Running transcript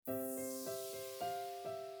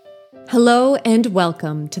Hello and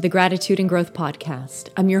welcome to the Gratitude and Growth Podcast.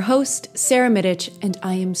 I'm your host, Sarah Middich, and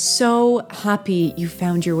I am so happy you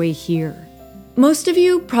found your way here. Most of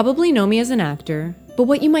you probably know me as an actor, but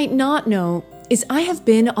what you might not know is I have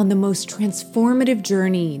been on the most transformative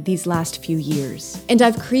journey these last few years. And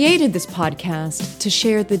I've created this podcast to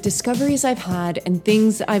share the discoveries I've had and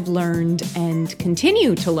things I've learned and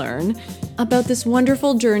continue to learn about this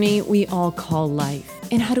wonderful journey we all call life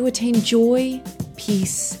and how to attain joy,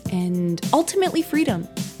 peace, and ultimately freedom.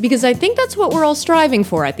 Because I think that's what we're all striving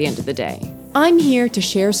for at the end of the day. I'm here to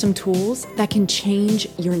share some tools that can change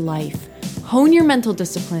your life, hone your mental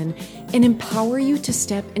discipline, and empower you to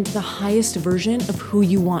step into the highest version of who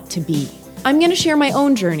you want to be. I'm going to share my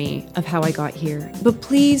own journey of how I got here, but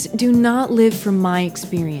please do not live from my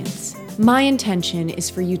experience. My intention is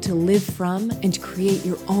for you to live from and create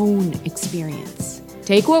your own experience.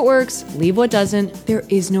 Take what works, leave what doesn't. There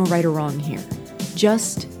is no right or wrong here.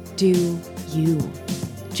 Just do you.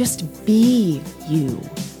 Just be you.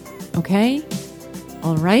 Okay?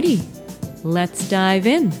 Alrighty, let's dive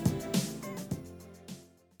in.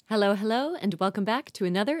 Hello, and welcome back to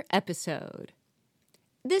another episode.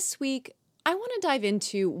 This week, I want to dive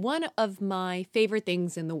into one of my favorite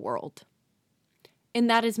things in the world, and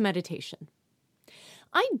that is meditation.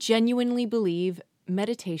 I genuinely believe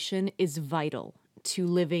meditation is vital to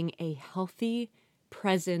living a healthy,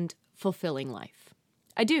 present, fulfilling life.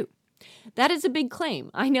 I do. That is a big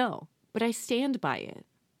claim, I know, but I stand by it.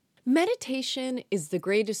 Meditation is the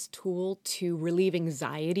greatest tool to relieve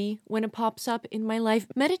anxiety when it pops up in my life.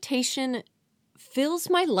 Meditation fills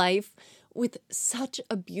my life with such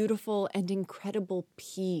a beautiful and incredible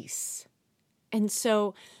peace. And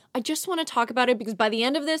so I just want to talk about it because by the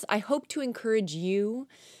end of this, I hope to encourage you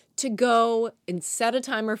to go and set a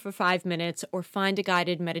timer for 5 minutes or find a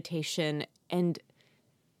guided meditation and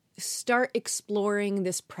start exploring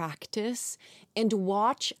this practice and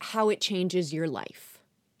watch how it changes your life.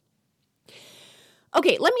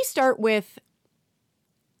 Okay, let me start with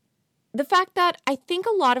the fact that I think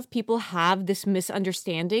a lot of people have this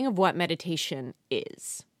misunderstanding of what meditation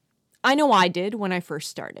is. I know I did when I first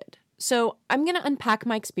started. So I'm going to unpack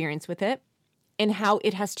my experience with it and how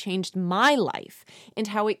it has changed my life and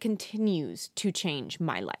how it continues to change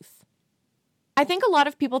my life. I think a lot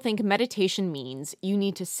of people think meditation means you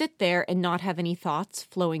need to sit there and not have any thoughts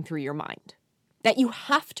flowing through your mind. That you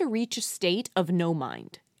have to reach a state of no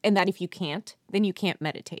mind. And that if you can't, then you can't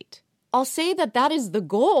meditate. I'll say that that is the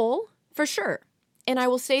goal for sure. And I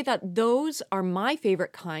will say that those are my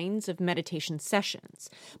favorite kinds of meditation sessions.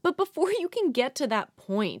 But before you can get to that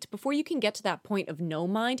point, of no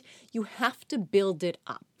mind, you have to build it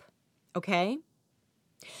up. Okay?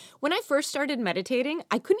 When I first started meditating,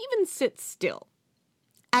 I couldn't even sit still.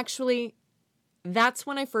 Actually, that's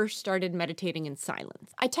when I first started meditating in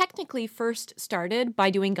silence. I technically first started by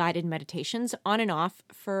doing guided meditations on and off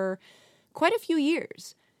for quite a few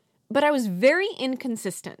years, but I was very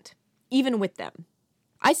inconsistent, even with them.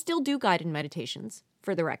 I still do guided meditations,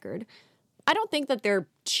 for the record. I don't think that they're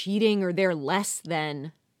cheating or they're less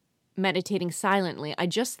than meditating silently. I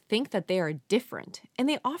just think that they are different, and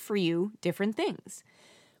they offer you different things.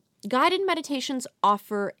 Guided meditations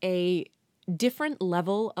offer a different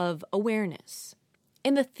level of awareness.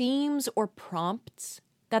 And the themes or prompts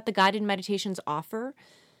that the guided meditations offer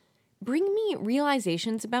bring me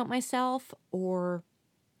realizations about myself or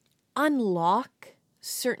unlock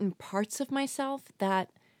certain parts of myself that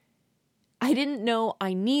I didn't know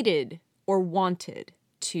I needed or wanted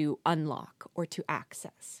to unlock or to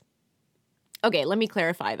access. Okay, let me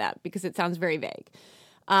clarify that because it sounds very vague.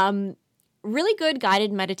 Really good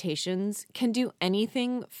guided meditations can do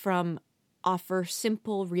anything from offer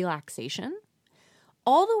simple relaxation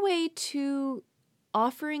all the way to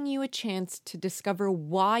offering you a chance to discover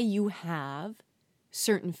why you have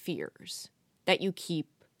certain fears that you keep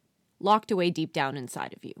locked away deep down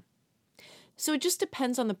inside of you. So it just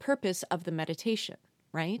depends on the purpose of the meditation,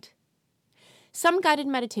 right? Some guided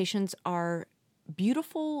meditations are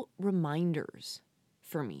beautiful reminders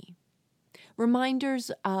for me. Reminders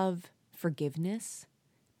of forgiveness,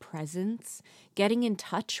 presence, getting in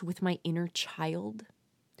touch with my inner child.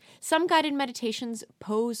 Some guided meditations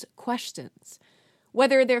pose questions,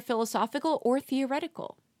 whether they're philosophical or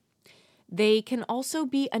theoretical. They can also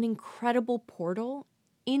be an incredible portal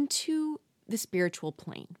into the spiritual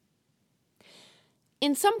plane.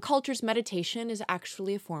 In some cultures, meditation is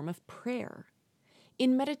actually a form of prayer.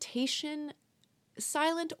 In meditation,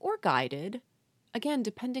 silent or guided, again,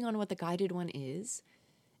 depending on what the guided one is,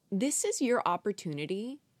 this is your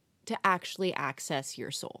opportunity to actually access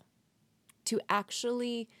your soul, to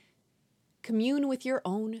actually commune with your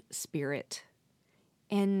own spirit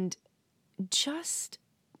and just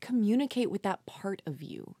communicate with that part of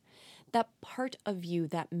you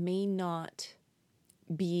that may not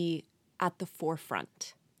be at the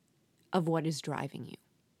forefront of what is driving you.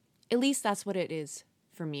 At least that's what it is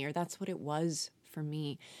for me, or that's what it was for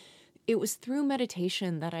me. It was through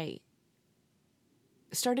meditation that I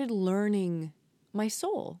started learning my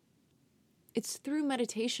soul. It's through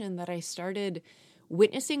meditation that I started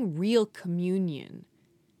witnessing real communion.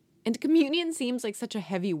 And communion seems like such a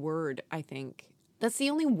heavy word, I think. That's the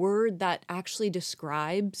only word that actually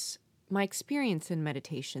describes my experience in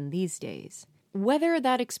meditation these days. Whether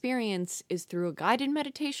that experience is through a guided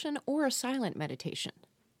meditation or a silent meditation.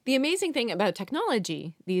 The amazing thing about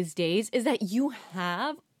technology these days is that you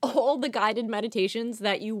have all the guided meditations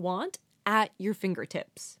that you want at your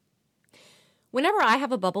fingertips. Whenever I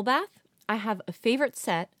have a bubble bath, I have a favorite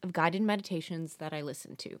set of guided meditations that I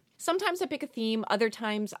listen to. Sometimes I pick a theme, other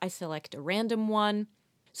times I select a random one.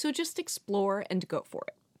 So just explore and go for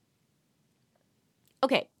it.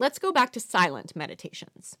 Okay, let's go back to silent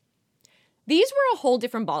meditations. These were a whole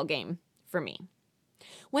different ballgame for me.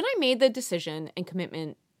 When I made the decision and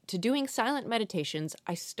commitment to doing silent meditations,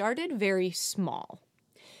 I started very small.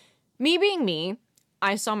 Me being me,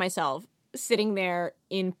 I saw myself sitting there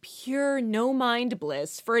in pure no-mind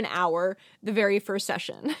bliss for an hour the very first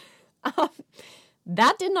session.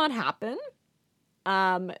 That did not happen.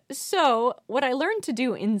 So what I learned to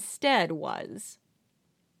do instead was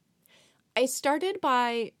I started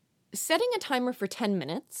by setting a timer for 10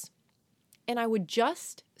 minutes, and I would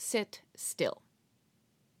just sit still.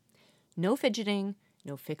 No fidgeting,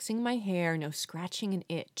 no fixing my hair, no scratching an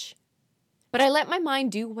itch. But I let my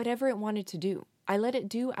mind do whatever it wanted to do. I let it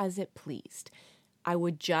do as it pleased. I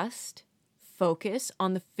would just focus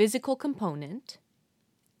on the physical component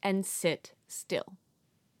and sit still.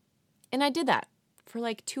 And I did that for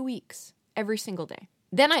like 2 weeks, every single day.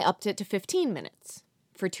 Then I upped it to 15 minutes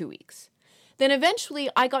for 2 weeks. Then eventually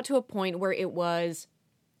I got to a point where it was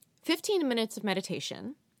 15 minutes of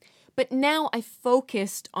meditation, but now I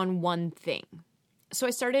focused on one thing. So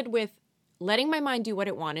I started with letting my mind do what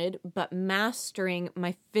it wanted, but mastering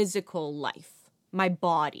my physical life, my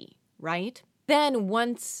body, right? Then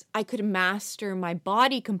once I could master my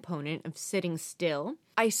body component of sitting still,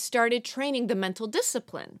 I started training the mental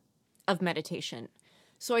discipline of meditation.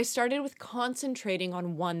 So I started with concentrating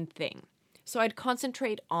on one thing. So I'd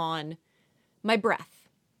concentrate on my breath,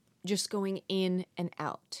 just going in and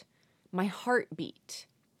out, my heartbeat.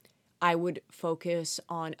 I would focus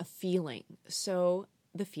on a feeling. So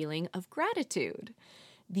the feeling of gratitude,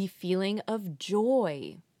 the feeling of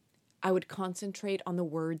joy. I would concentrate on the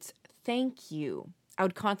words thank you. I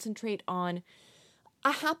would concentrate on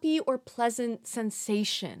a happy or pleasant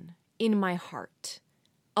sensation in my heart,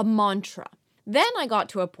 a mantra. Then I got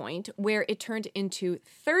to a point where it turned into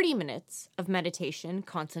 30 minutes of meditation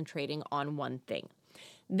concentrating on one thing.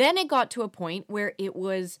 Then it got to a point where it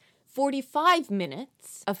was 45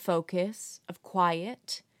 minutes of focus, of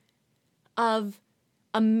quiet, of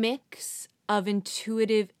a mix of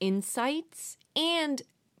intuitive insights and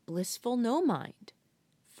blissful no mind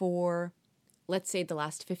for, let's say, the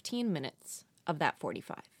last 15 minutes of that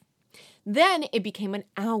 45. Then it became an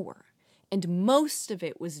hour, and most of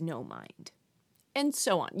it was no mind. And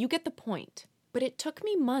so on. You get the point. But it took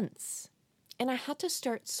me months, and I had to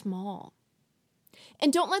start small.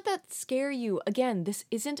 And don't let that scare you. Again, this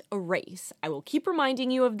isn't a race. I will keep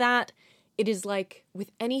reminding you of that. It is like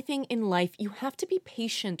with anything in life, you have to be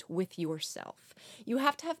patient with yourself. You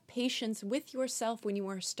have to have patience with yourself when you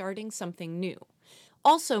are starting something new.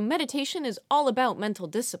 Also, meditation is all about mental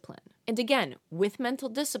discipline. And again, with mental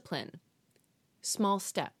discipline, small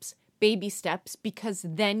steps, baby steps, because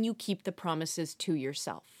then you keep the promises to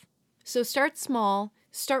yourself. So start small.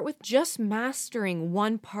 Start with just mastering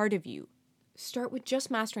one part of you. Start with just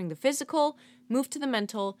mastering the physical, move to the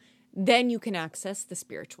mental, then you can access the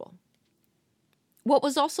spiritual. What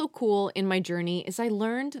was also cool in my journey is I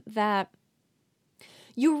learned that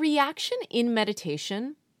your reaction in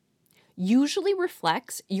meditation usually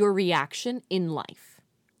reflects your reaction in life.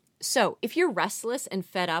 So if you're restless and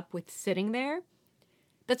fed up with sitting there,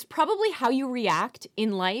 that's probably how you react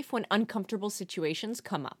in life when uncomfortable situations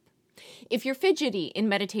come up. If you're fidgety in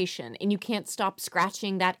meditation and you can't stop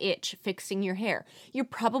scratching that itch, fixing your hair, you're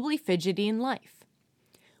probably fidgety in life.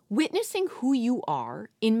 Witnessing who you are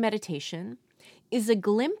in meditation is a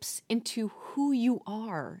glimpse into who you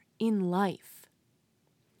are in life.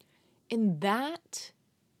 And that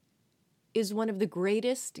is one of the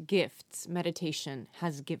greatest gifts meditation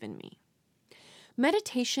has given me.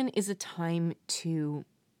 Meditation is a time to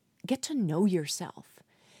get to know yourself,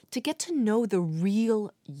 to get to know the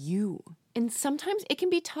real you. And sometimes it can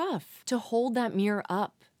be tough to hold that mirror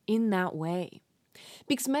up in that way,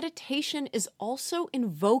 because meditation is also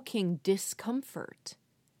invoking discomfort.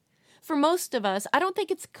 For most of us, I don't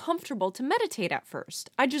think it's comfortable to meditate at first.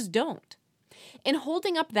 I just don't. And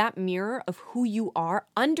holding up that mirror of who you are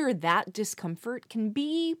under that discomfort can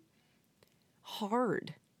be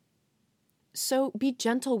hard. So be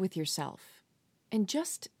gentle with yourself and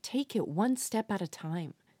just take it one step at a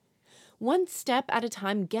time. One step at a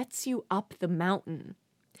time gets you up the mountain.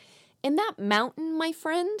 And that mountain, my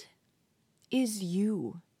friend, is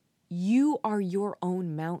you. You are your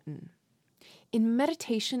own mountain. And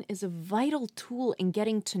meditation is a vital tool in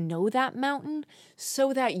getting to know that mountain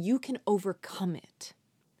so that you can overcome it.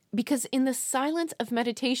 Because in the silence of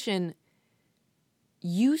meditation,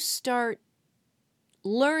 you start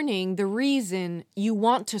learning the reason you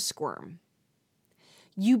want to squirm.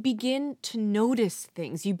 You begin to notice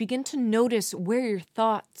things. You begin to notice where your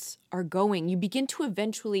thoughts are going. You begin to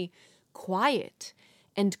eventually quiet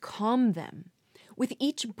and calm them. With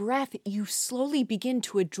each breath, you slowly begin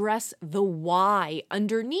to address the why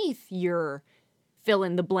underneath your fill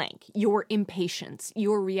in the blank, your impatience,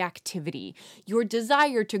 your reactivity, your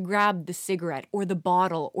desire to grab the cigarette or the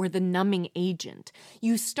bottle or the numbing agent.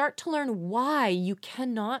 You start to learn why you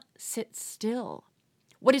cannot sit still.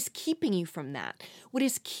 What is keeping you from that? What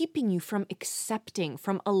is keeping you from accepting,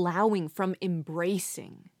 from allowing, from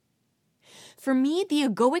embracing? For me, the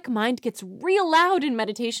egoic mind gets real loud in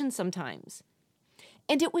meditation sometimes.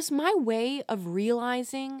 And it was my way of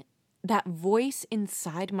realizing that voice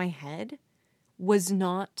inside my head was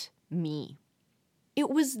not me. It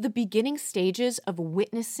was the beginning stages of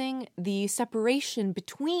witnessing the separation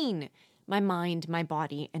between my mind, my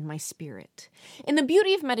body, and my spirit. And the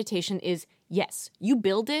beauty of meditation is, yes, you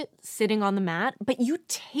build it sitting on the mat, but you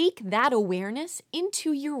take that awareness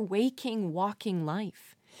into your waking, walking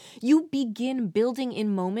life. You begin building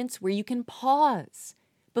in moments where you can pause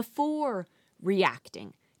before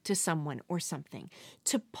reacting to someone or something,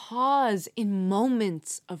 to pause in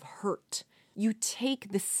moments of hurt. You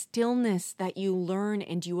take the stillness that you learn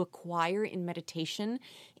and you acquire in meditation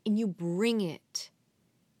and you bring it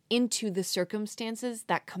into the circumstances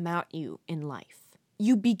that come at you in life.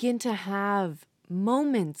 You begin to have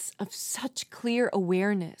moments of such clear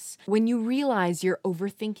awareness when you realize you're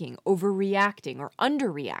overthinking, overreacting, or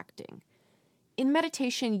underreacting. In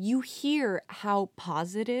meditation, you hear how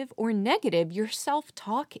positive or negative your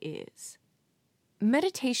self-talk is.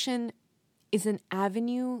 Meditation is an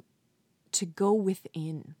avenue to go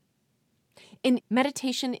within. And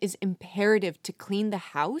meditation is imperative to clean the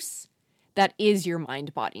house that is your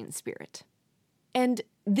mind, body, and spirit. And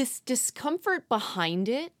this discomfort behind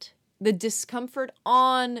it, the discomfort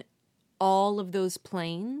on all of those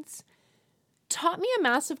planes, taught me a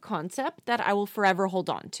massive concept that I will forever hold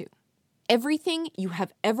on to. Everything you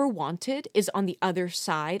have ever wanted is on the other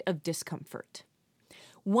side of discomfort.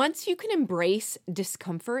 Once you can embrace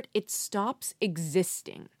discomfort, it stops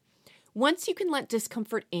existing. Once you can let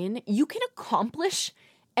discomfort in, you can accomplish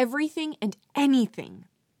everything and anything,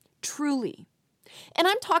 truly. And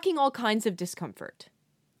I'm talking all kinds of discomfort,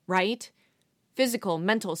 right? Physical,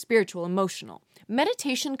 mental, spiritual, emotional.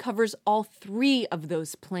 Meditation covers all three of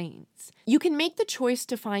those planes. You can make the choice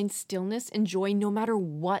to find stillness and joy no matter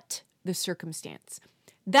what the circumstance.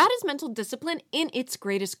 That is mental discipline in its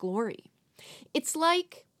greatest glory. It's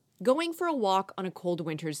like going for a walk on a cold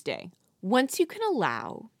winter's day. Once you can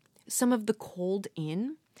allow some of the cold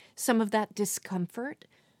in, some of that discomfort,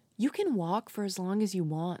 you can walk for as long as you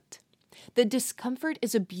want. The discomfort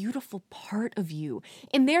is a beautiful part of you,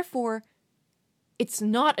 and therefore, it's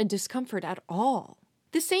not a discomfort at all.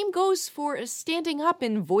 The same goes for standing up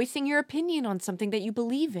and voicing your opinion on something that you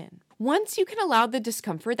believe in. Once you can allow the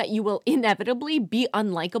discomfort that you will inevitably be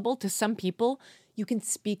unlikable to some people, you can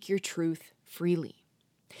speak your truth freely.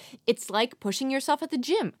 It's like pushing yourself at the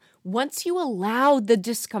gym. Once you allow the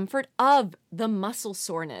discomfort of the muscle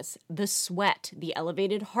soreness, the sweat, the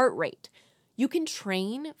elevated heart rate, you can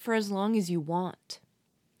train for as long as you want.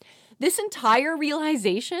 This entire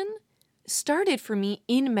realization started for me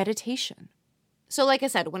in meditation. So like I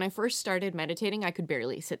said, when I first started meditating, I could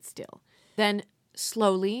barely sit still. Then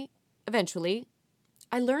slowly, eventually,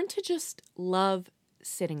 I learned to just love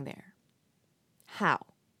sitting there. How?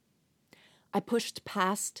 I pushed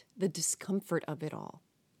past the discomfort of it all.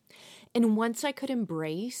 And once I could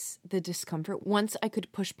embrace the discomfort, once I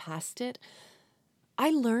could push past it, I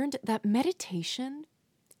learned that meditation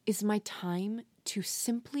is my time to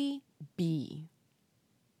simply be.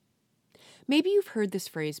 Maybe you've heard this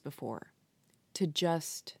phrase before, to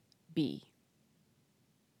just be.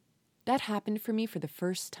 That happened for me for the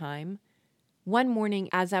first time one morning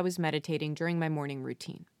as I was meditating during my morning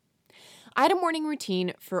routine. I had a morning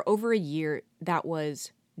routine for over a year that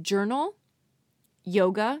was journal,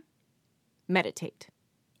 yoga, meditate.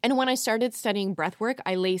 And when I started studying breathwork,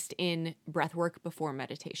 I laced in breathwork before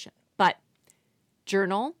meditation. But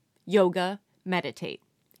journal, yoga, meditate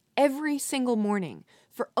every single morning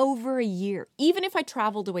for over a year, even if I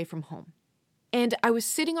traveled away from home. And I was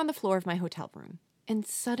sitting on the floor of my hotel room, and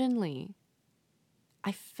suddenly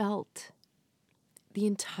I felt the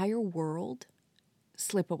entire world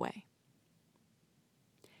slip away.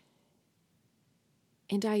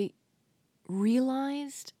 And I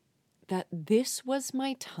realized that this was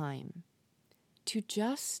my time to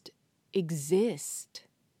just exist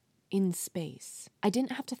in space. I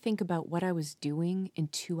didn't have to think about what I was doing in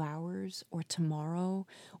 2 hours or tomorrow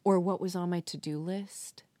or what was on my to-do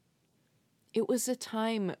list. It was a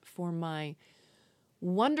time for my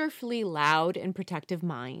wonderfully loud and protective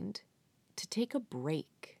mind to take a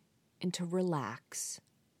break and to relax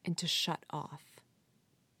and to shut off.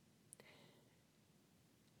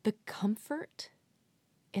 The comfort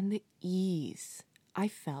and the ease I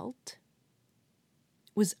felt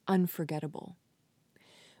was unforgettable.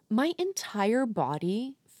 My entire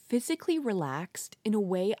body physically relaxed in a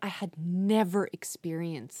way I had never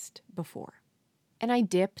experienced before. And I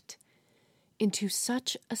dipped into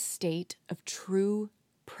such a state of true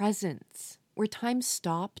presence where time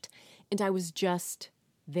stopped and I was just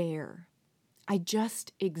there. I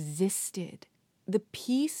just existed. The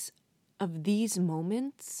peace of these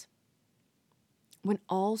moments, when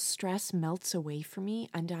all stress melts away from me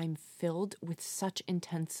and I'm filled with such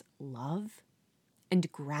intense love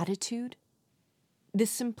and gratitude, the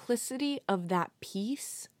simplicity of that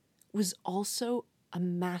peace was also a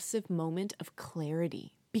massive moment of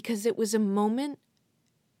clarity, because it was a moment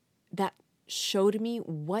that showed me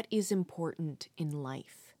what is important in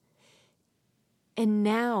life. And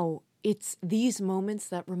now it's these moments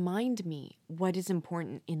that remind me what is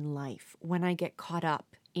important in life when I get caught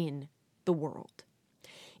up in the world.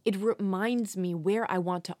 It reminds me where I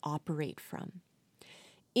want to operate from.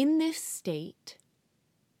 In this state,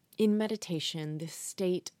 in meditation, this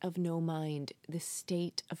state of no mind, this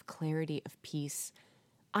state of clarity, of peace,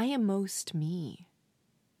 I am most me.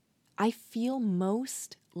 I feel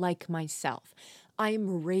most like myself. I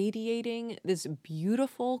am radiating this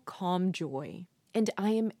beautiful, calm joy, and I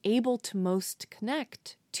am able to most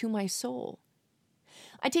connect to my soul.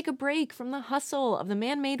 I take a break from the hustle of the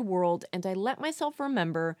man-made world, and I let myself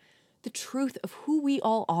remember the truth of who we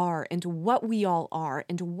all are and what we all are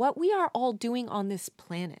and what we are all doing on this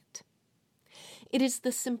planet. It is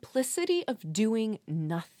the simplicity of doing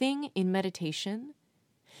nothing in meditation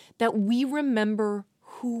that we remember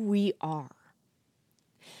who we are.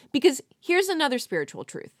 Because here's another spiritual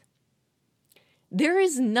truth. There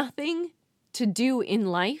is nothing to do in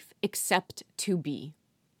life except to be.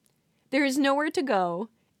 There is nowhere to go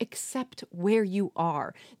except where you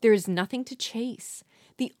are. There is nothing to chase.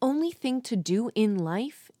 The only thing to do in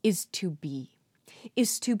life is to be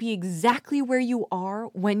exactly where you are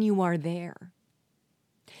when you are there.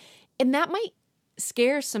 And that might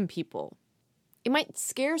scare some people. It might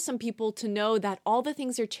scare some people to know that all the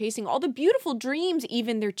things they're chasing, all the beautiful dreams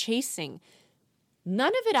even they're chasing,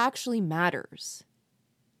 none of it actually matters.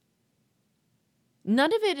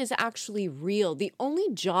 None of it is actually real. The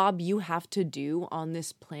only job you have to do on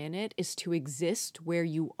this planet is to exist where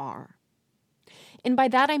you are. And by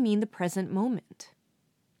that I mean the present moment.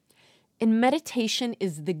 And meditation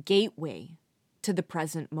is the gateway to the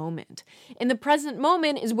present moment. And the present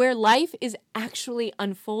moment is where life is actually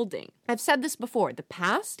unfolding. I've said this before, the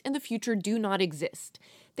past and the future do not exist.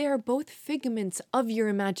 They are both figments of your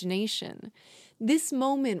imagination. This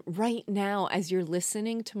moment right now, as you're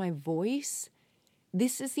listening to my voice,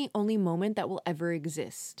 this is the only moment that will ever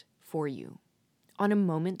exist for you on a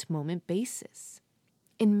moment-to-moment basis.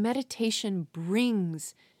 And meditation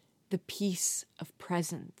brings the peace of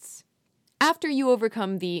presence after you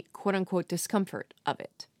overcome the quote-unquote discomfort of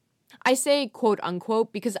it. I say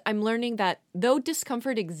quote-unquote because I'm learning that though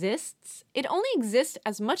discomfort exists, it only exists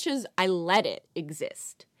as much as I let it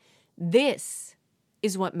exist. This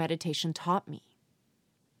is what meditation taught me.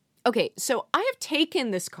 Okay, so I have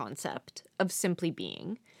taken this concept of simply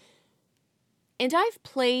being, and I've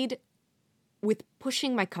played with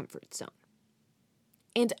pushing my comfort zone.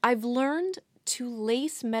 And I've learned to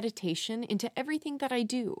lace meditation into everything that I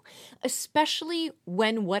do, especially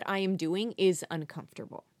when what I am doing is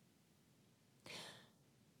uncomfortable.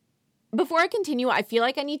 Before I continue, I feel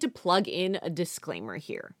like I need to plug in a disclaimer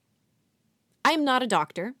here. I am not a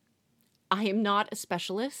doctor. I am not a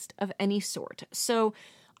specialist of any sort. So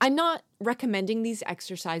I'm not recommending these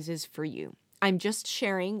exercises for you. I'm just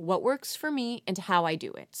sharing what works for me and how I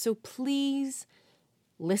do it. So please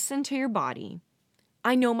listen to your body.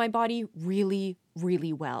 I know my body really,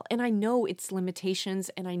 really well, and I know its limitations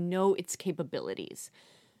and I know its capabilities.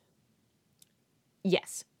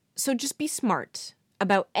 Yes, so just be smart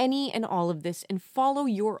about any and all of this and follow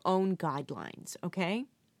your own guidelines, okay?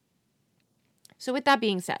 So with that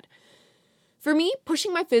being said, for me,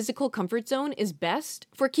 pushing my physical comfort zone is best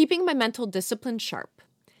for keeping my mental discipline sharp.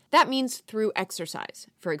 That means through exercise,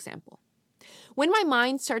 for example. When my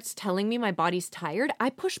mind starts telling me my body's tired, I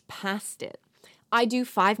push past it. I do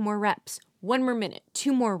 5 more reps, 1 more minute,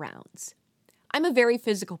 2 more rounds. I'm a very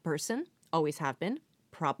physical person, always have been,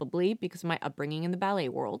 probably because of my upbringing in the ballet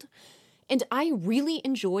world, and I really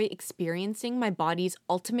enjoy experiencing my body's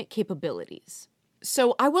ultimate capabilities.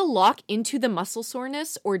 So I will lock into the muscle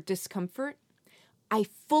soreness or discomfort. I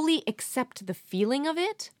fully accept the feeling of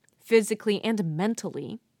it, physically and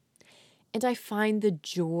mentally, and I find the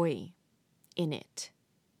joy in it,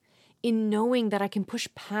 in knowing that I can push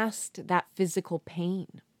past that physical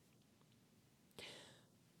pain.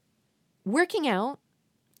 Working out,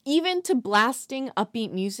 even to blasting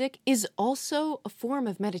upbeat music, is also a form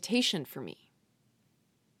of meditation for me.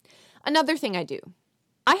 Another thing I do,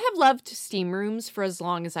 I have loved steam rooms for as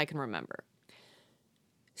long as I can remember.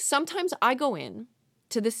 Sometimes I go in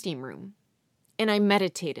to the steam room and I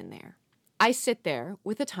meditate in there. I sit there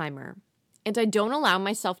with a timer and I don't allow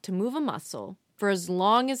myself to move a muscle for as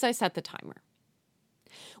long as I set the timer.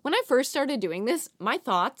 When I first started doing this, my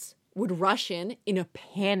thoughts would rush in a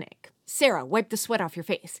panic. Sarah, wipe the sweat off your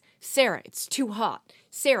face. Sarah, it's too hot.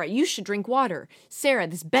 Sarah, you should drink water. Sarah,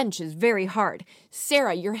 this bench is very hard.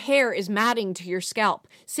 Sarah, your hair is matting to your scalp.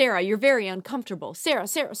 Sarah, you're very uncomfortable. Sarah,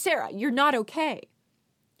 you're not okay.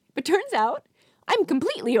 But turns out, I'm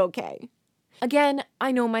completely okay. Again,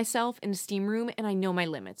 I know myself in a steam room and I know my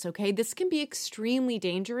limits, okay? This can be extremely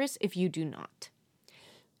dangerous if you do not.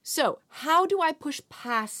 So, how do I push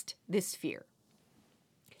past this fear?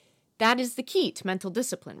 That is the key to mental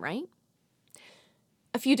discipline, right?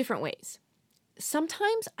 A few different ways.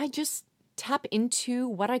 Sometimes I just tap into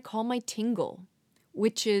what I call my tingle,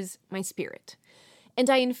 which is my spirit. And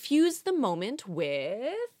I infuse the moment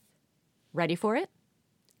with, ready for it?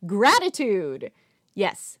 Gratitude.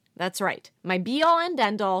 Yes, that's right. My be-all and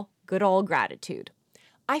end-all, good old gratitude.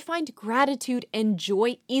 I find gratitude and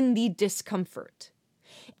joy in the discomfort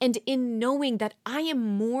and in knowing that I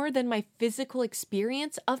am more than my physical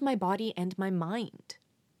experience of my body and my mind.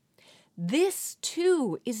 This,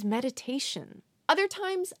 too, is meditation. Other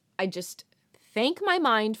times, I just thank my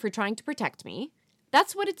mind for trying to protect me.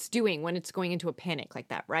 That's what it's doing when it's going into a panic like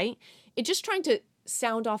that, right? It's just trying to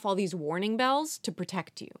sound off all these warning bells to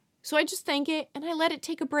protect you. So I just thank it and I let it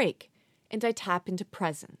take a break. And I tap into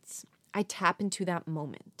presence. I tap into that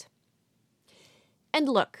moment. And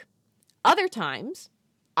look, other times,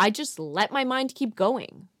 I just let my mind keep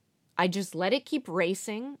going. I just let it keep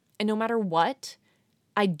racing. And no matter what,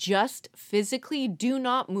 I just physically do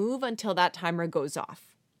not move until that timer goes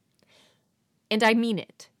off. And I mean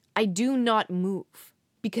it. I do not move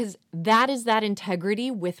because that is that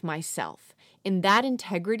integrity with myself. And that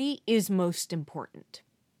integrity is most important.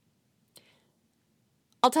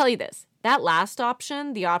 I'll tell you this, that last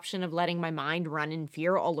option, the option of letting my mind run in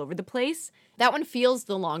fear all over the place, that one feels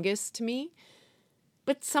the longest to me.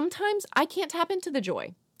 But sometimes I can't tap into the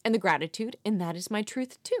joy and the gratitude, and that is my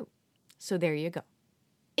truth too. So there you go.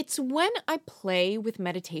 It's when I play with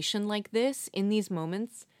meditation like this in these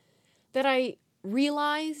moments that I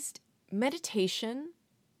realized meditation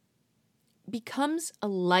becomes a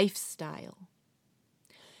lifestyle.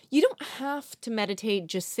 You don't have to meditate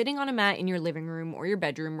just sitting on a mat in your living room or your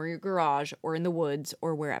bedroom or your garage or in the woods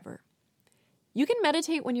or wherever. You can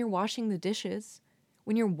meditate when you're washing the dishes,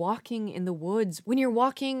 when you're walking in the woods, when you're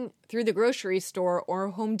walking through the grocery store or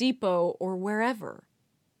Home Depot or wherever.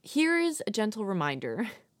 Here is a gentle reminder,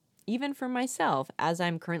 even for myself as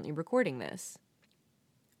I'm currently recording this.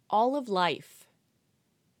 All of life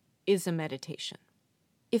is a meditation.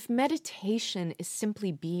 If meditation is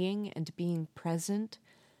simply being and being present,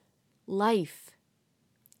 life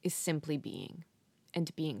is simply being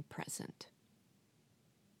and being present.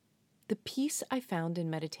 The peace I found in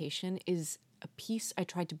meditation is a peace I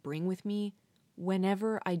try to bring with me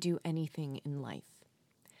whenever I do anything in life.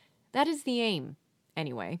 That is the aim,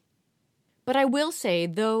 anyway. But I will say,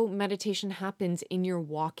 though meditation happens in your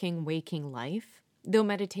walking, waking life, though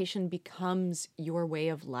meditation becomes your way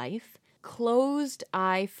of life, closed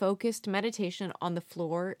eye focused meditation on the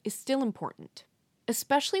floor is still important,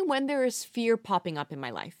 especially when there is fear popping up in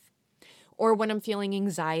my life, or when I'm feeling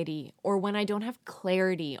anxiety, or when I don't have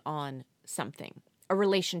clarity on something, a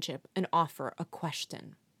relationship, an offer, a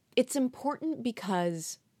question. It's important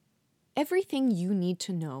because everything you need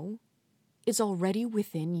to know is already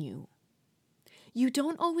within you. You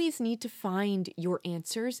don't always need to find your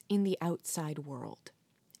answers in the outside world,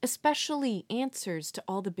 especially answers to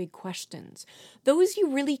all the big questions. Those you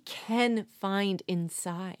really can find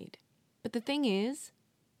inside. But the thing is,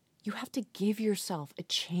 you have to give yourself a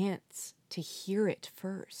chance to hear it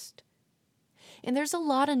first. And there's a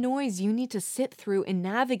lot of noise you need to sit through and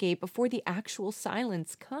navigate before the actual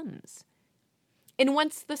silence comes. And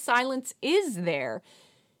once the silence is there,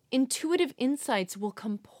 intuitive insights will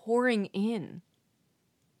come pouring in.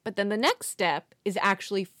 But then the next step is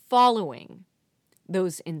actually following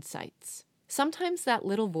those insights. Sometimes that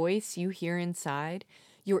little voice you hear inside,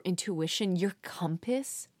 your intuition, your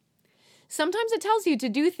compass, sometimes it tells you to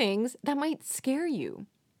do things that might scare you.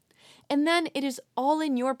 And then it is all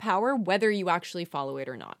in your power whether you actually follow it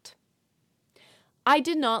or not. I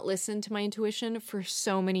did not listen to my intuition for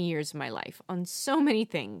so many years of my life on so many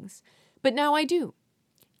things, but now I do,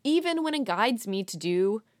 even when it guides me to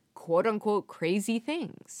do quote-unquote crazy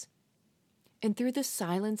things. And through the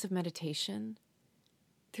silence of meditation,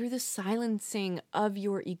 through the silencing of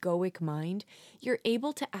your egoic mind, you're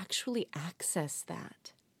able to actually access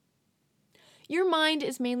that. Your mind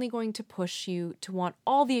is mainly going to push you to want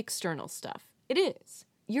all the external stuff. It is.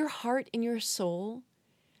 Your heart and your soul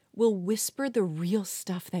will whisper the real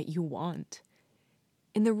stuff that you want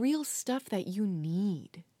and the real stuff that you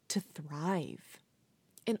need to thrive.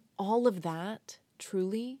 And all of that,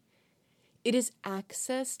 truly, it is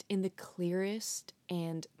accessed in the clearest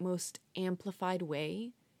and most amplified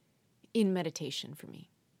way in meditation for me.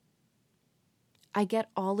 I get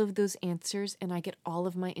all of those answers and I get all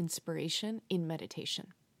of my inspiration in meditation.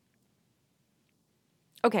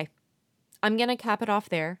 Okay, I'm going to cap it off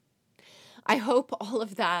there. I hope all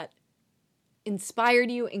of that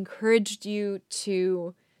inspired you, encouraged you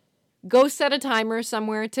to go set a timer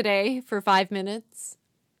somewhere today for 5 minutes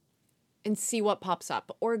and see what pops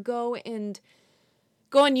up, or go on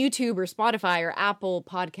YouTube or Spotify or Apple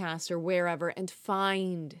Podcasts or wherever and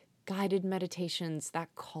find guided meditations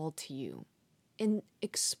that call to you and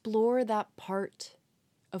explore that part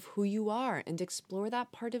of who you are and explore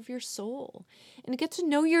that part of your soul and get to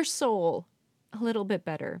know your soul a little bit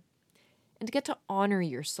better and get to honor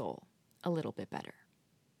your soul a little bit better.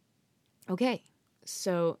 Okay,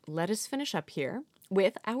 so let us finish up here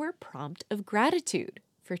with our prompt of gratitude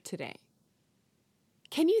for today.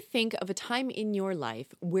 Can you think of a time in your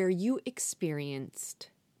life where you experienced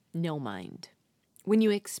no mind, when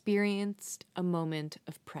you experienced a moment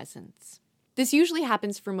of presence? This usually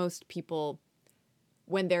happens for most people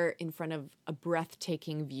when they're in front of a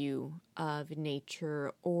breathtaking view of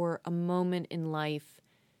nature or a moment in life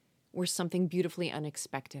where something beautifully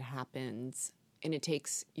unexpected happens and it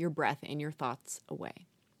takes your breath and your thoughts away.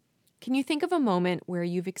 Can you think of a moment where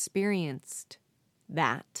you've experienced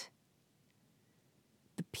that?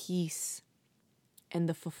 The peace and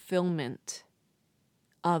the fulfillment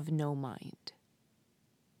of no mind.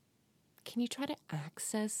 Can you try to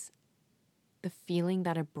access the feeling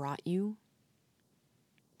that it brought you?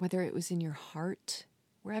 Whether it was in your heart,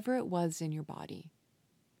 wherever it was in your body.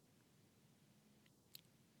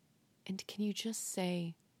 And can you just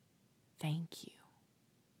say, thank you?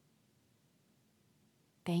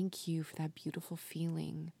 Thank you for that beautiful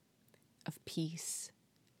feeling of peace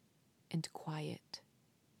and quiet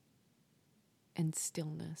and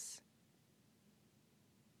stillness.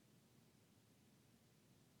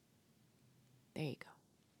 There you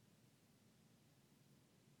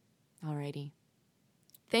go. Alrighty.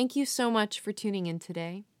 Thank you so much for tuning in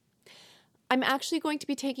today. I'm actually going to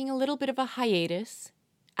be taking a little bit of a hiatus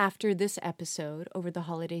after this episode over the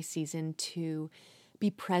holiday season to be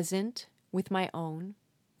present with my own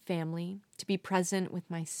family, to be present with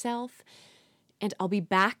myself, and I'll be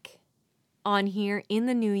back on here in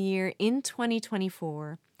the new year in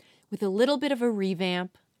 2024 with a little bit of a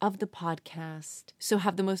revamp of the podcast. So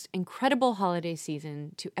have the most incredible holiday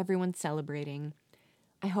season to everyone celebrating.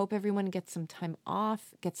 I hope everyone gets some time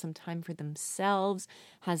off, gets some time for themselves,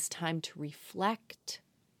 has time to reflect,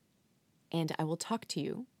 and I will talk to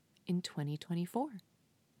you in 2024.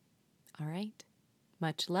 All right.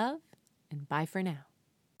 Much love, and bye for now.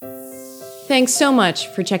 Thanks so much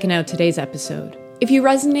for checking out today's episode. If you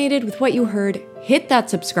resonated with what you heard, hit that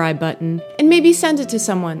subscribe button and maybe send it to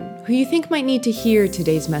someone who you think might need to hear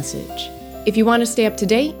today's message. If you want to stay up to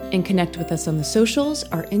date and connect with us on the socials,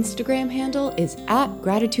 our Instagram handle is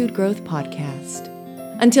 @GratitudeGrowthPodcast.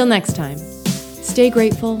 Until next time, stay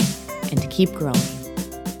grateful and keep growing.